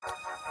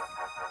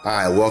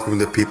Hi, welcome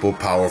to People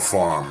Power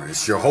Farm.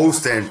 It's your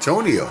host,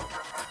 Antonio.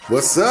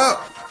 What's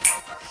up?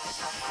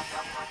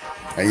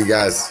 How you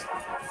guys?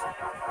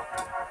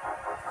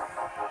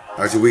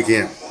 How's your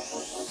weekend?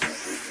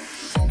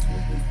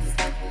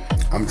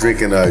 I'm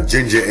drinking a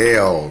ginger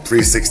ale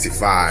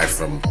 365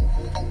 from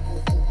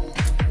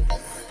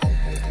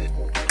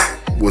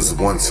was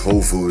once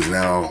Whole Foods,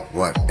 now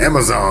what?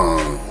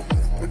 Amazon.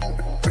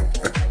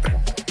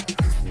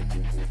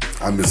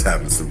 I'm just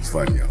having some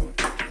fun, yo.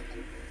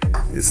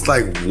 It's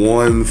like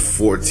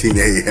 1:14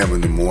 a.m.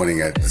 in the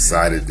morning. I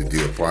decided to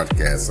do a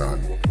podcast on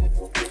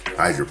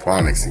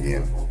hydroponics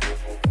again.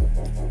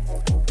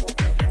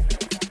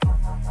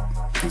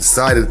 I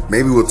decided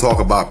maybe we'll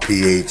talk about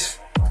pH,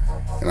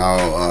 and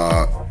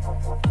I'll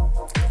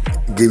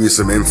give you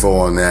some info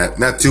on that.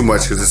 Not too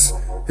much, because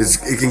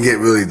it can get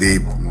really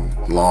deep,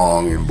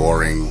 long, and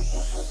boring.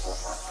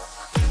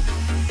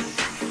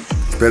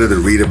 It's better to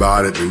read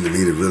about it than to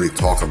me to really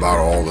talk about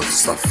all the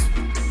stuff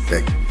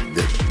that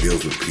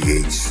deals with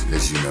pH,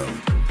 as you know.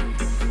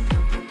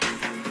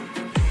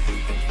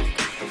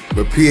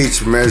 But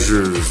pH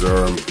measures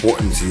are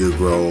important to your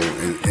grow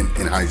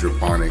in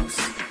hydroponics.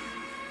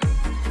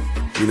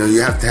 You know, you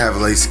have to have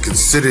at least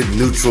considered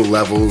neutral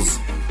levels,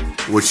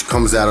 which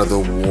comes out of the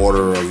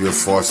water of your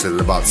faucet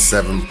at about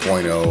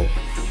 7.0,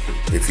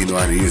 if you know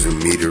how to use a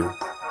meter.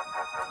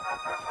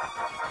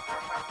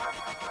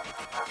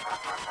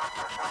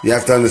 You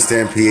have to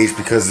understand pH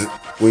because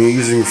when you're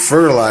using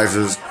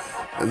fertilizers,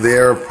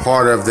 they're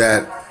part of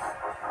that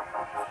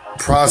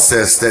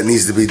process that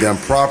needs to be done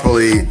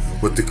properly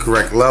with the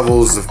correct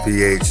levels of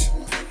pH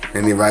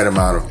and the right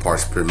amount of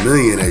parts per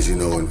million, as you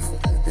know,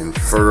 in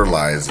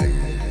fertilizing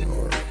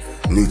or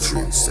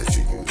nutrients that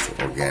you use,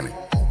 or organic.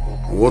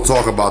 We'll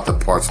talk about the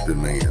parts per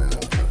million in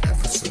another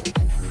episode.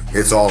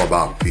 It's all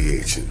about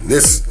pH in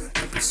this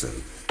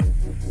episode.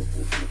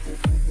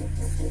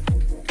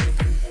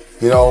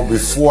 You know,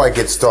 before I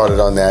get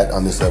started on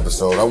this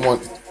episode, I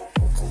want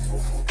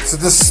to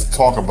just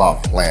talk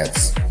about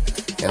plants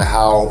and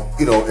how,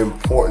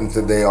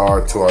 important they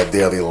are to our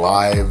daily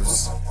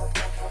lives.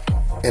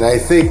 And I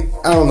think,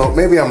 I don't know,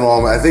 maybe I'm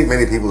wrong, but I think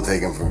many people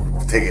take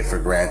it for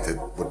granted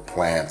with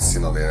plants.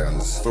 They're in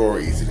the store,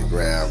 easy to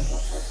grab.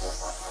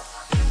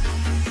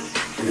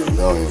 They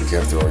don't even care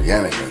if they're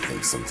organic, I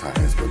think,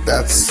 sometimes. But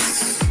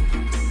that's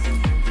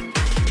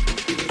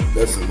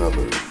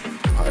another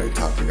higher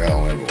topic I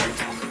don't ever want to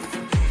talk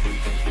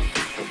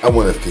about. I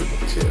wonder if people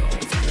care all the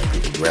time.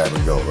 People grab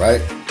and go,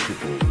 right?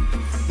 People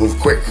move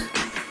quick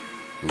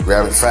and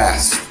grab it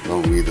fast.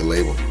 Don't read the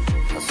label.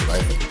 That's what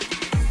I think.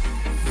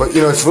 But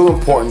it's real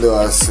important to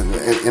us, and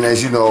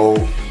as you know,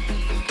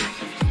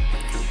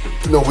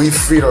 we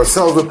feed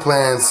ourselves with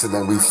plants, and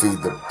then we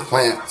feed the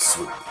plants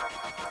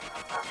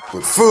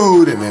with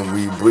food, and then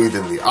we breathe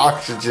in the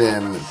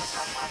oxygen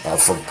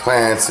from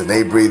plants, and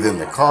they breathe in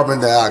the carbon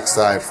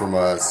dioxide from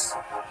us,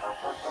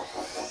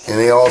 and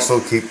they also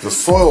keep the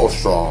soil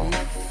strong.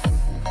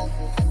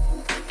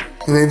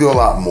 And they do a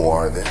lot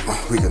more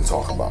that we can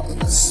talk about in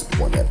this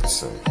one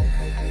episode.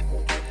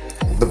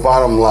 The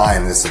bottom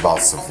line is about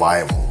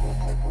survival.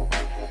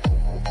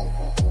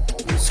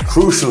 It's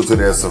crucial to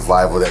their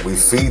survival that we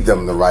feed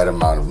them the right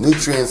amount of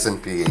nutrients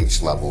and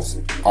pH levels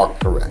are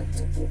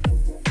correct.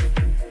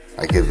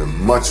 I give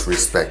them much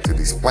respect to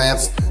these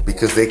plants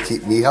because they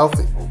keep me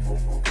healthy.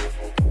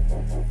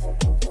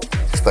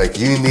 It's like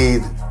you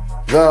need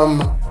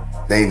them,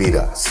 they need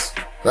us,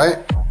 right?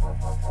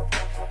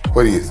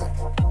 What do you think?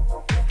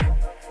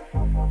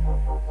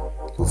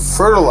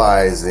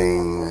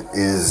 Fertilizing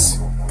is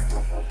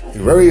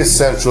very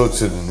essential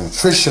to the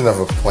nutrition of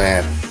a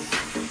plant,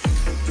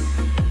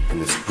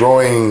 and it's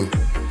growing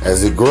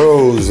as it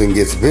grows and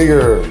gets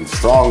bigger and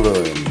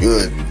stronger and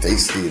good and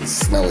tasty and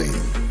smelly.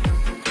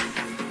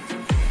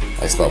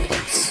 I smell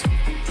plants.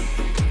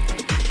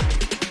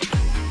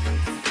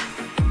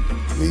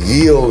 The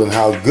yield and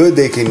how good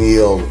they can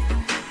yield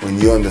when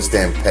you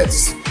understand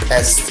pest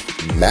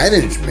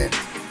management,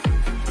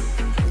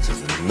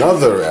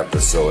 another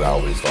episode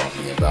I'll be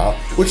talking about,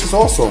 which is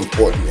also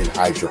important in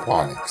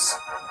hydroponics.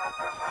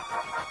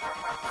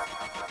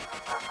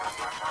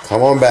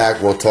 Come on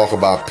back, we'll talk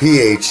about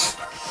pH,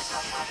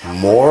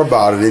 more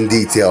about it in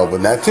detail,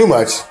 but not too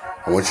much.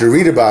 I want you to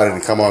read about it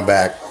and come on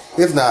back.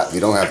 If not, if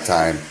you don't have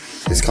time,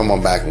 just come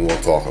on back and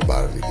we'll talk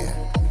about it again.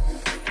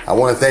 I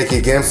want to thank you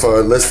again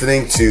for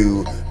listening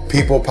to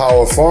People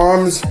Power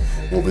Farms.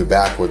 We'll be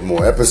back with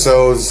more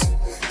episodes.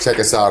 Check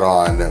us out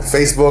on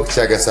Facebook,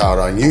 check us out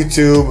on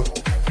YouTube.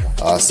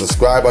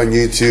 Subscribe on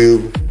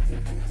YouTube,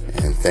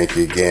 and thank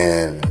you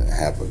again.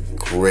 Have a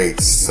great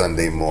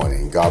Sunday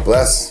morning. God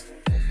bless.